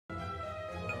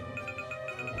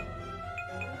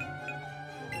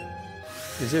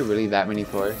Is there really that many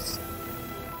floors?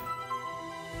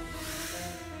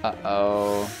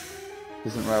 Uh-oh.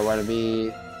 This isn't where I want to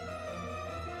be.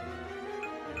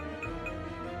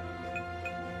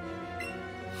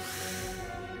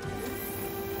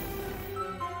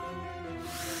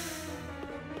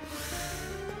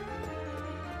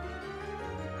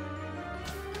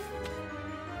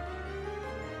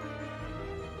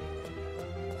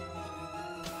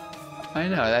 I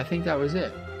know, I think that was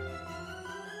it.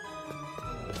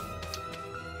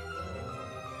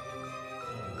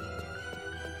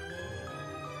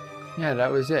 Yeah,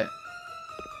 that was it.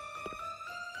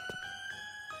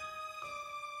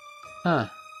 Huh.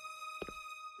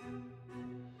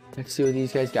 Let's see what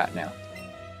these guys got now.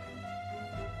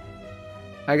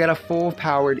 I got a full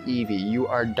powered Eevee. You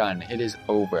are done. It is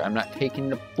over. I'm not taking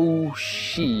the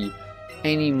bullshit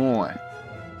anymore.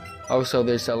 Also,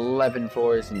 there's 11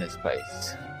 floors in this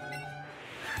place.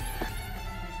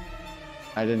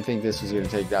 I didn't think this was going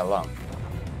to take that long.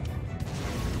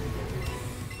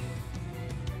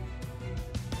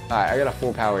 Alright, I got a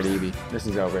full powered Eevee. This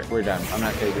is over. We're done. I'm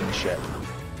not taking the shit.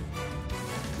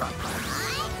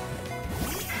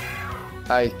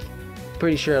 I'm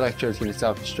pretty sure Electro's going to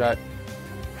self-destruct.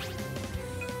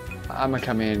 I'm going to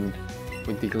come in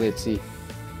with the glitzy.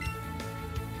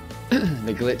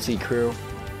 The glitzy crew.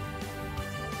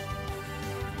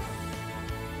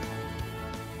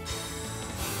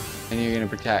 And you're gonna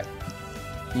protect.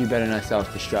 You better not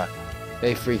self-destruct.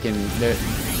 They're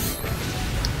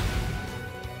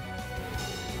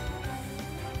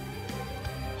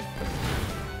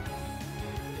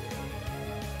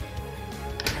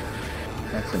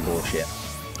that's some bullshit.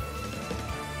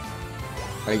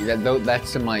 Like that's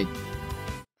some like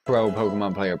pro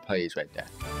Pokemon player plays right there.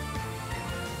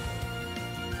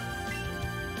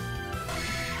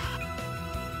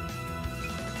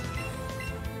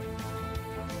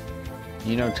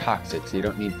 You know toxic, so you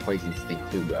don't need poison stink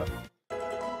too, bro.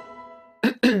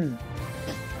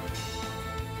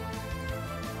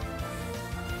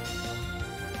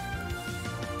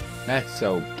 That's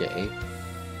so gay.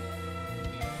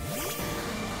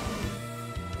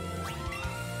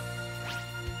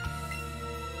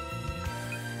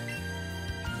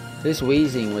 This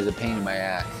wheezing was a pain in my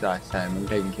ass last time. I'm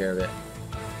taking care of it.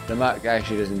 The muck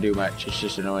actually doesn't do much, it's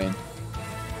just annoying.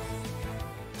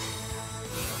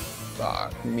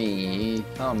 Fuck me.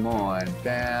 Come on,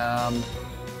 fam.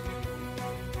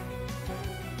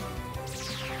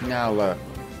 Now look.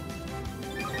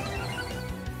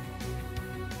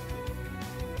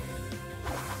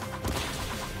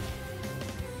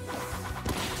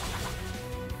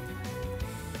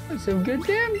 That's some good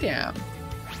damn.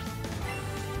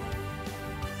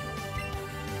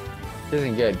 This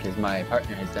isn't good because my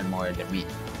partner has done more than me.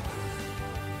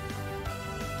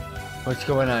 What's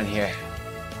going on here?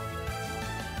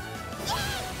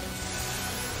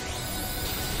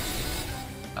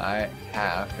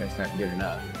 Half, that's not good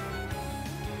enough.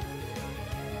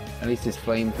 At least this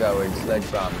flamethrower and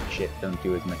sledge bomb and shit don't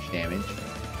do as much damage.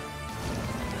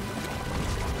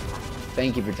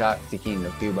 Thank you for toxicking the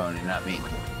Cubone and not me.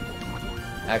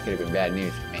 That could have been bad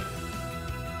news for me.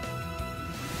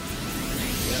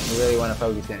 You don't really want to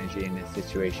focus energy in this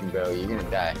situation, bro. You're gonna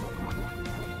die.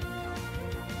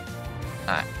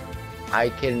 I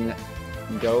can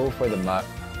go for the muck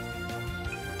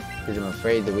because I'm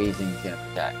afraid the Weezing's gonna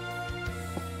protect.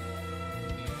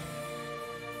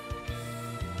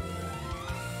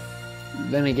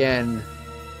 Then again,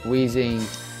 Weezing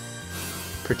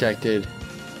protected.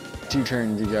 2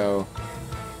 turns ago.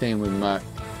 Same with Muck.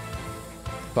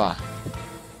 Bah.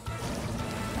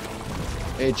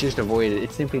 It just avoided.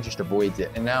 It simply just avoids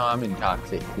it. And now I'm in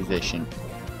toxic position.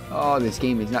 Oh, this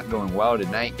game is not going well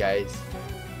tonight, guys.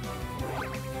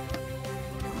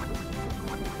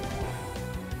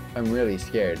 I'm really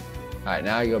scared. Alright,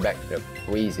 now I go back to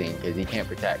Weezing because he can't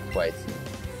protect twice.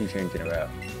 2 turns in a row.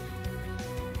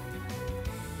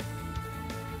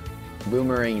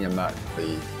 Boomerang the Muck,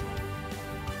 please.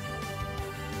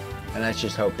 And let's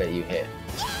just hope that you hit.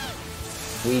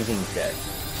 Weezing's dead.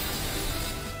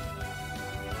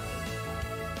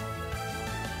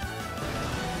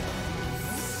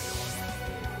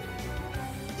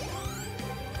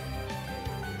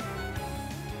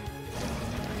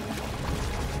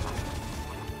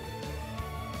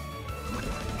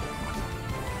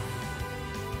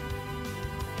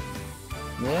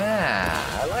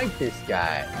 Yeah, I like this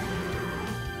guy.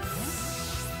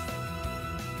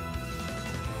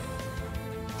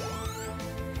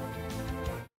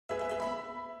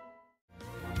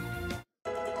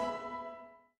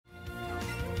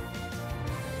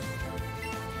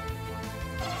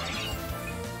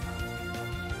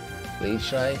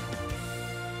 Leech Life?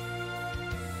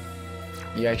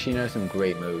 You actually know some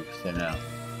great moves to know.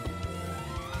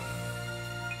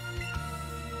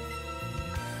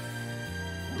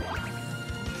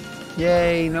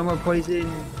 Yay, no more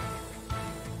poison.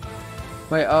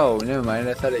 Wait, oh, never mind.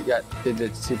 I thought it did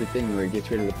that stupid thing where it gets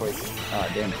rid of the poison. Oh,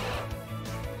 damn it.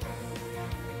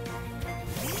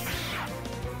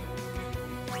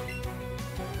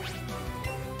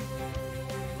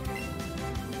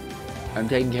 I'm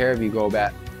taking care of you,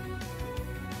 Golbat.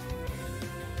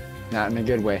 Not in a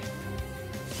good way.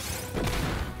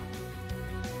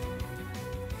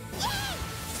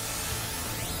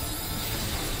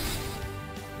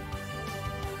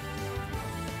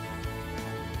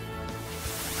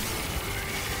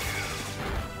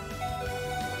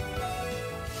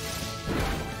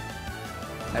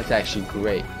 That's actually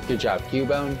great. Good job,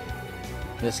 Cubone.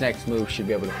 This next move should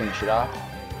be able to finish it off.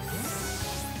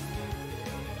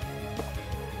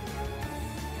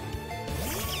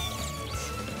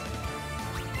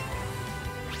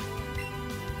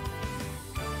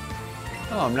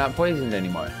 Oh, I'm not poisoned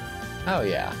anymore. Oh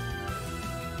yeah.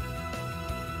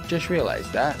 Just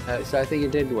realized that. So I think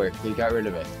it did work. We got rid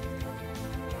of it.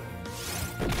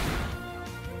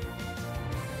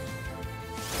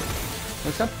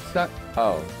 What's up, Stuck?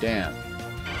 Oh, damn.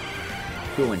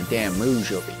 Doing damn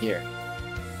moves over here.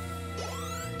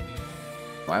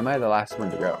 Why am I the last one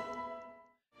to go?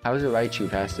 How is it Raichu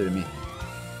faster than me?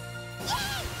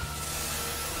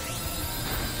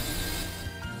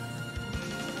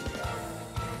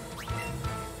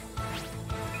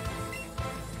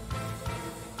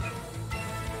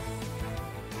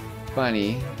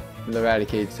 Funny,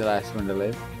 Eradicate's the last one to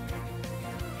live.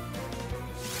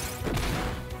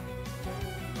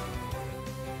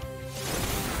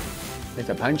 It's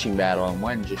a punching battle and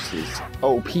one just is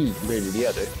OP compared to the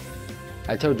other.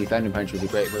 I told you Thunder Punch was a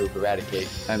great move for Eradicate.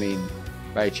 I mean,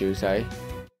 Raichu, sorry.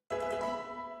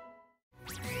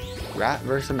 Rat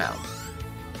versus mouse.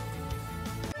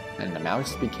 And the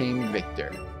mouse became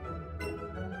victor.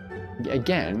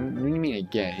 Again? What do you mean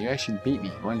again? You actually beat me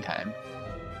one time.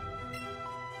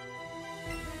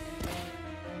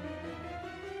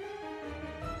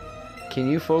 Can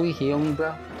you fully heal me,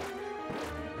 bro?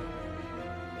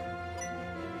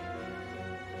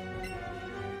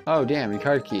 Oh damn, your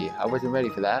card key. I wasn't ready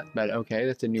for that, but okay,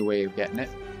 that's a new way of getting it.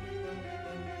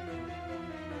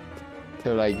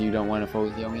 So like, you don't want to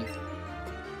fully heal me?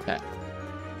 Okay.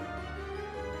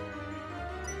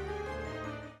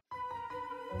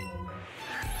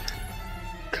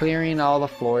 Clearing all the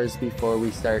floors before we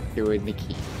start doing the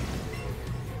key.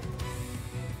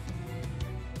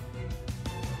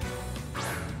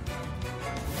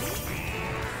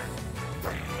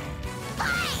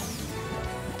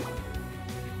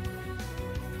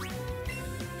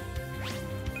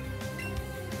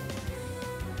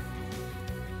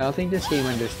 I don't think this game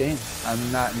understands.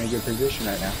 I'm not in a good position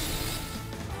right now.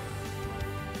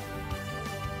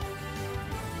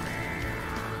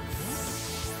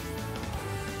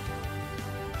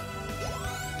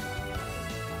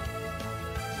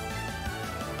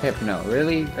 Hypno,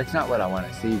 really? That's not what I want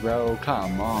to see, bro.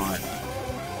 Come on.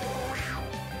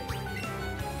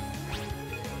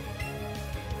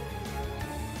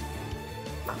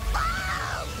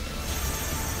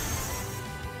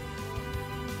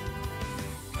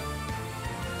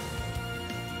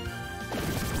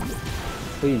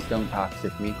 Please don't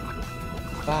toxic me.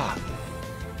 Fuck.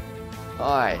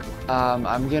 Alright,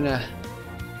 I'm gonna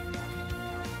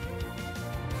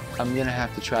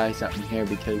have to try something here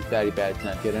because Batty Bad's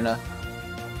not good enough.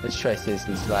 Let's try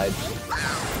Citizen Slide.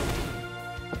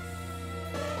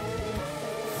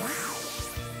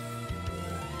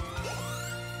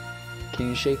 Can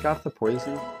you shake off the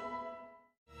poison?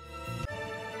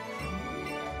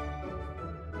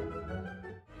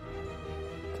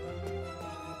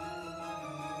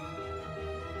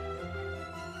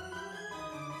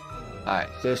 Alright,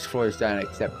 this floor is done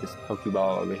except this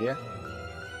Pokeball over here.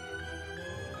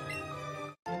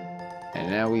 And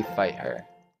now we fight her.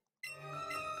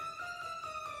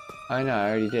 Oh no,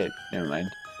 I already did. Never mind.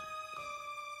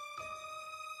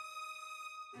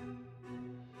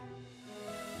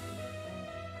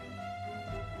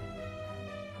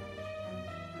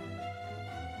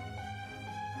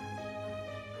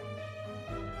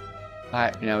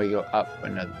 Alright, now we go up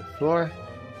another floor.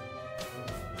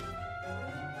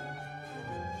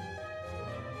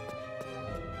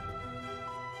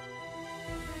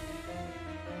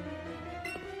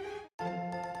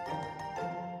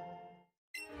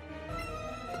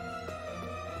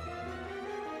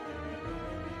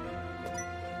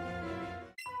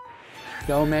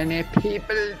 So many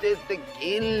people did the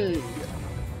kill.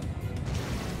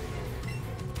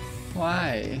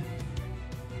 Why?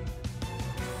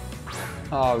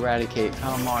 Oh, Eradicate,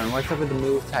 come on. What's up with the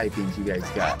move typings you guys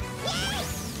got?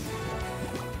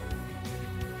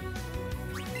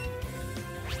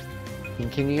 And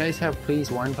can you guys have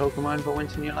please one Pokemon for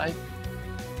once in your life?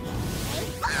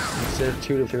 Instead of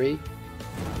 2 to 3?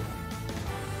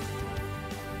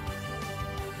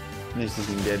 This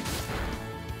isn't good.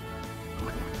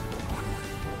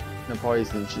 The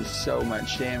poison's just so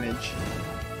much damage.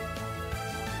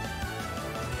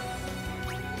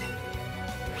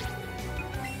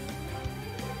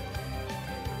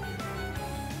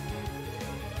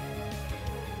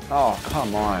 Oh,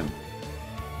 come on.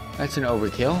 That's an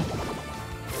overkill.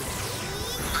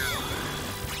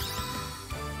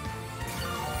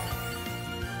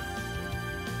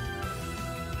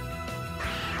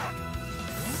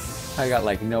 I got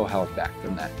like no health back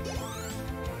from that.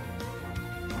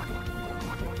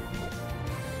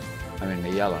 I'm in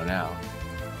the yellow now.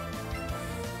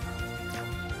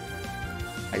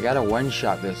 I gotta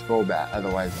one-shot this Golbat,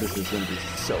 otherwise this is gonna be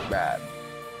so bad.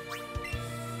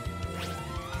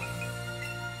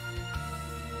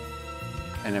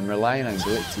 And I'm relying on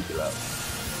Glitzy Glow.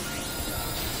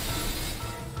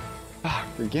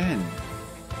 Fuck, again.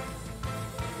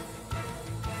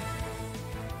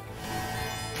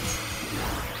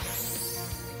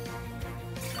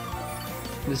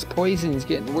 This poison's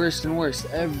getting worse and worse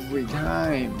every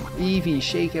time. Eevee,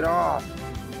 shake it off.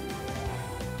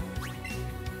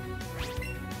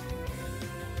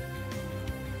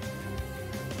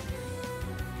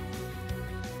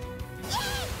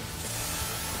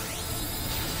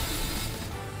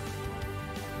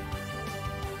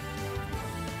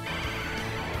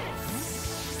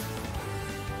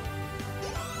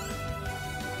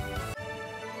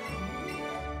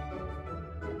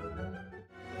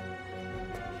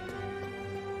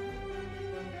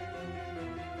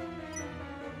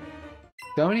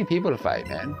 So many people to fight,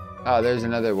 man. Oh, there's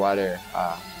another water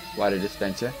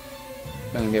dispenser.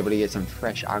 I'm gonna be able to get some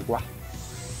fresh agua.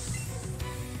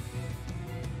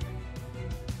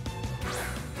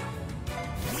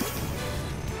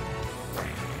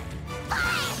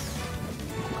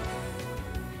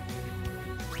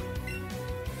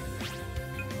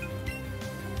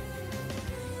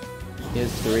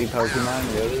 Here's 3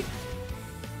 Pokemon, really?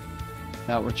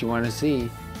 Not what you want to see.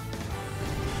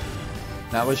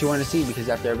 Not what you want to see, because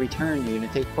after every turn you're going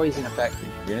to take poison effect and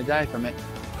you're going to die from it.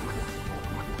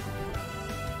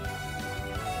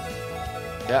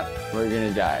 Yep, we're going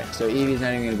to die. So Eevee's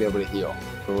not even going to be able to heal.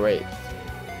 Great.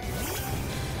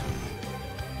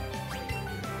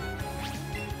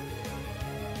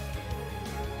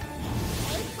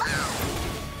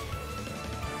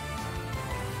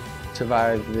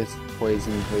 Survive this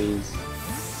poison, please.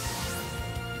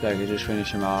 So I can just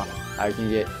finish him off.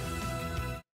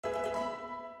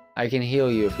 I can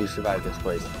heal you if you survive this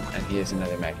poison, and he has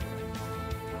another Meg.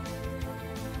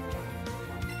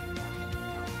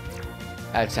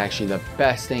 That's actually the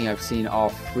best thing I've seen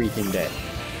all freaking day.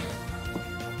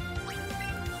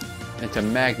 It's a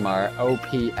Magmar,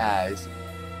 OP as.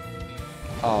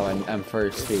 Oh, and I'm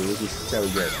first too. This is so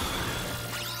good.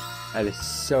 That is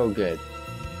so good.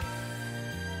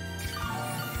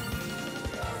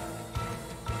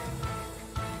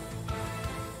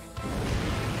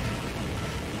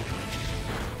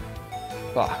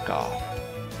 Fuck off.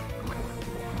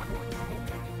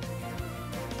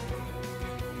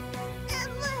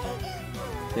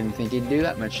 Didn't think he'd do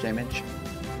that much damage.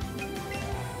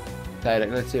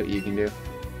 Psyduck, let's see what you can do.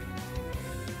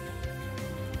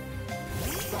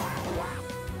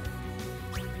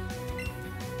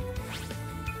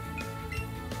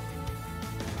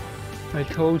 I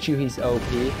told you he's OP.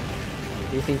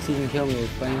 He thinks he can kill me with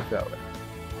flamethrower.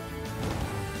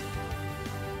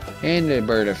 And the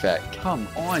bird effect. Come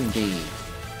on, game.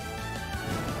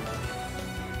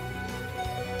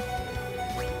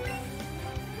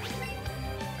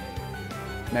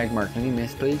 Magmar, can you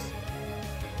miss, please?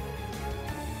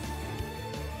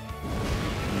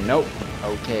 Nope.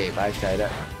 Okay, bye,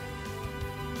 Psyduck.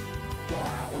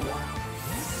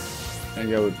 I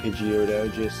go with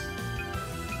Pidgeotto just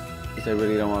because I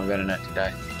really don't want Venonat to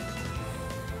die.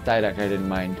 Psyduck, I didn't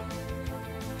mind.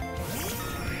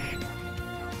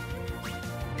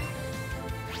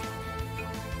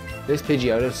 This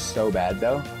Pidgeotto is so bad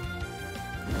though.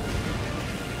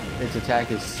 Its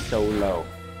attack is so low.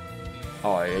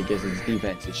 Oh, I guess its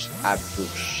defense is absolute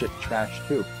shit trash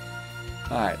too.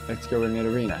 Alright, let's go in the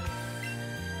arena.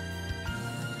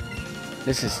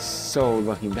 This is so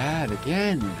looking bad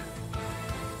again.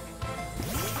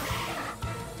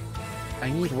 I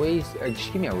need ways,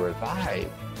 just give me a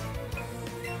revive.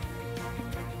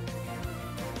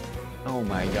 Oh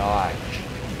my gosh.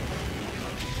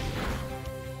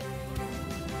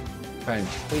 Crunch,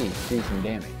 please do some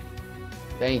damage.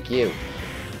 Thank you.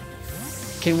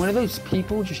 Can one of those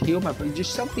people just heal my...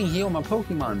 Just something heal my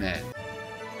Pokemon, man.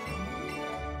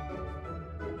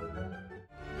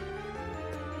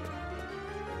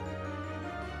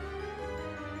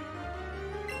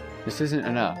 This isn't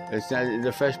enough. It's not,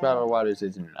 the fresh bottle of waters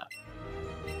isn't enough.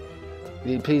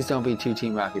 Please don't be two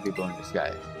Team Rocket people in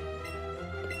disguise.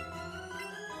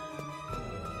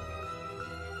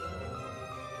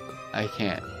 I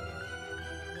can't.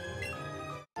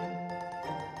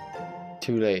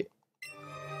 Too late.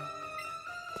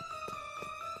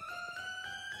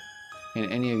 Can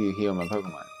any of you heal my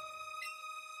Pokemon?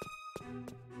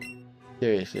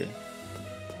 Seriously.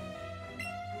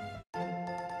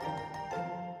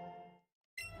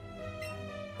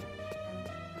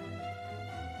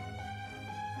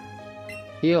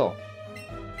 Heal.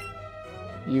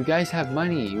 You guys have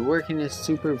money. You work in this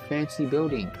super fancy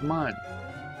building. Come on.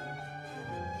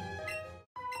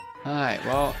 Alright,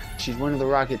 well, she's one of the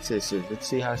Rocket Sisters. Let's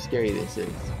see how scary this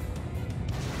is.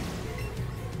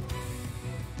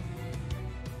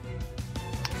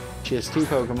 She has two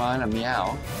Pokemon, a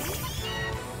Meow.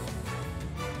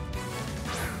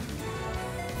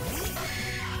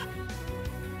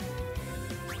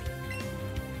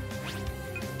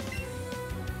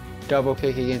 Double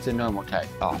kick against a normal type.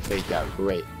 Oh, fake out.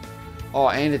 Great. Oh,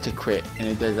 and it's a crit, and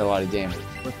it does a lot of damage.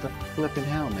 What the flippin'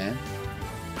 hell, man?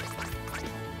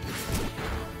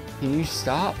 Can you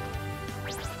stop?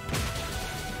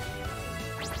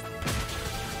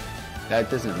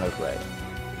 That doesn't look right.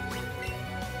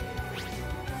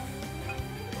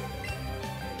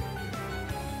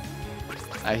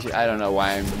 I don't know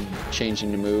why I'm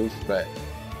changing the move, but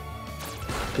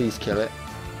please kill it.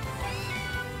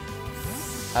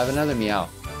 Have another Meow.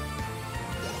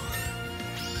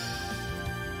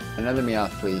 Another Meow,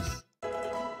 please.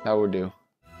 That will do.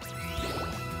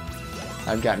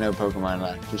 I've got no Pokemon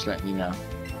left, just letting you know.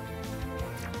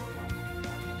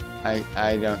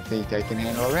 I don't think I can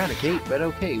handle Eradicate, but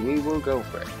okay, we will go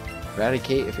for it.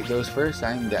 Eradicate, if it goes first,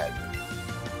 I'm dead.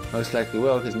 Most likely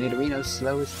will, because Nidorino's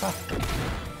slow as fuck.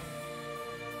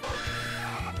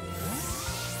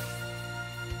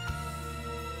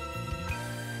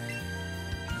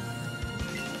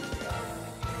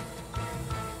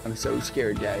 I'm so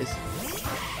scared, guys.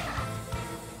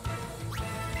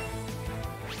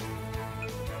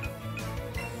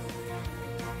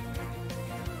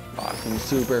 Awesome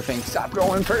super thing. Stop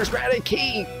going first,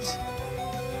 Eradicate!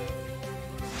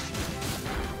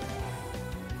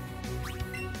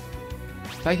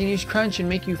 If I can use Crunch and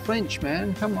make you flinch,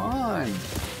 man, come on.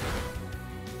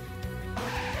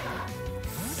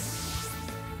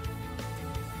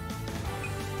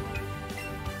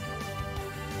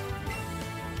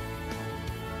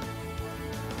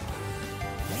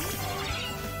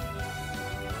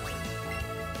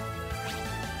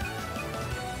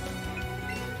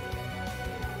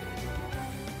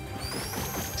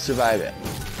 Survive it.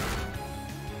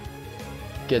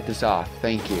 Get this off.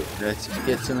 Thank you. Let's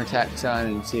get some attacks on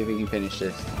and see if we can finish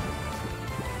this.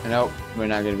 Nope, we're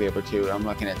not going to be able to. I'm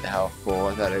looking at the health pool.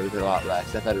 I thought it was a lot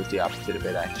less. I thought it was the opposite of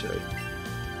it, actually.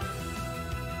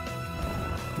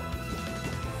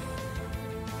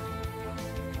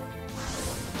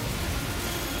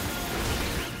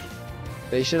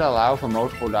 They should allow for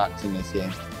multiple dots in this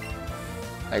game.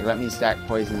 Like, let me stack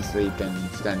Poison Sleep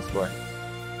and Stun Spore.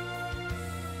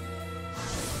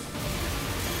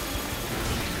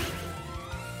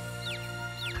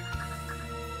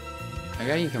 I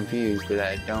got you confused, but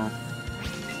I don't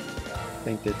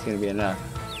think that's gonna be enough.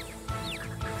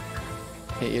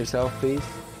 Hit yourself, please.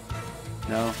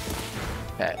 No?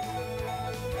 Okay.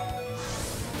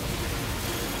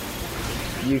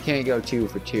 You can't go 2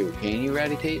 for 2. Can you,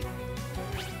 Eradicate?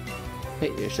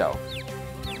 Hit yourself.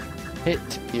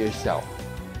 Hit yourself.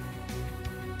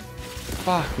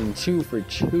 Fucking 2 for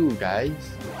 2,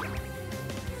 guys.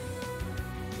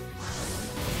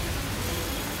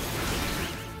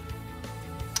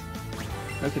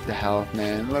 Look at the health,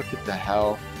 man. Look at the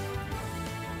health.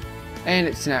 And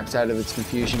it snaps out of its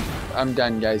confusion. I'm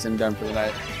done, guys. I'm done for the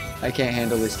night. I can't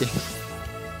handle this game.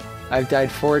 I've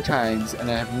died 4 times, and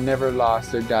I have never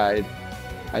lost or died.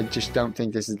 I just don't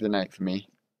think this is the night for me.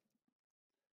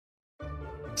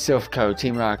 Silphco,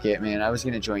 Team Rocket, man. I was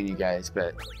going to join you guys,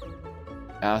 but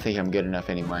I don't think I'm good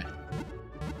enough anymore.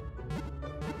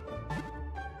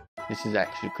 This is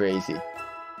actually crazy.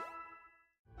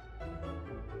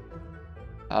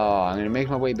 Oh, I'm going to make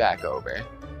my way back over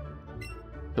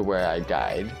to where I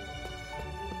died.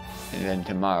 And then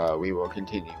tomorrow we will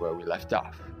continue where we left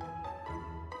off.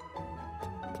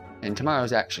 And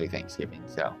tomorrow's actually Thanksgiving,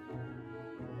 so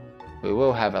We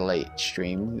will have a later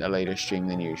stream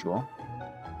than usual.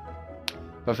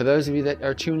 But for those of you that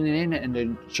are tuning in and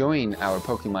enjoying our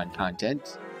Pokemon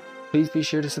content, please be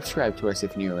sure to subscribe to us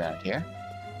if you're new around here.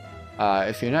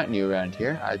 If you're not new around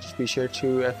here, just be sure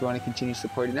to, if you want to continue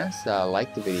supporting us,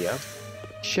 like the video,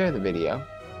 share the video,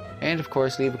 and of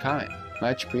course leave a comment.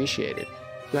 Much appreciated.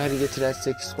 Go ahead and get to that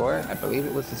 6th score. I believe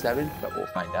it was the 7th, but we'll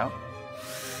find out.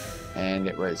 And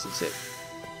it was the 6th.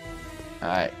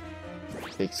 Alright.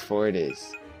 6-4 it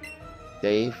is.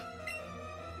 Save.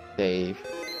 Save.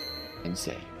 And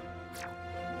save.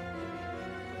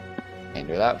 And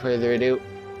without further ado,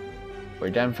 we're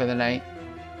done for the night.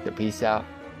 So peace out.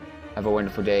 Have a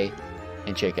wonderful day.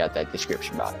 And check out that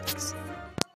description box.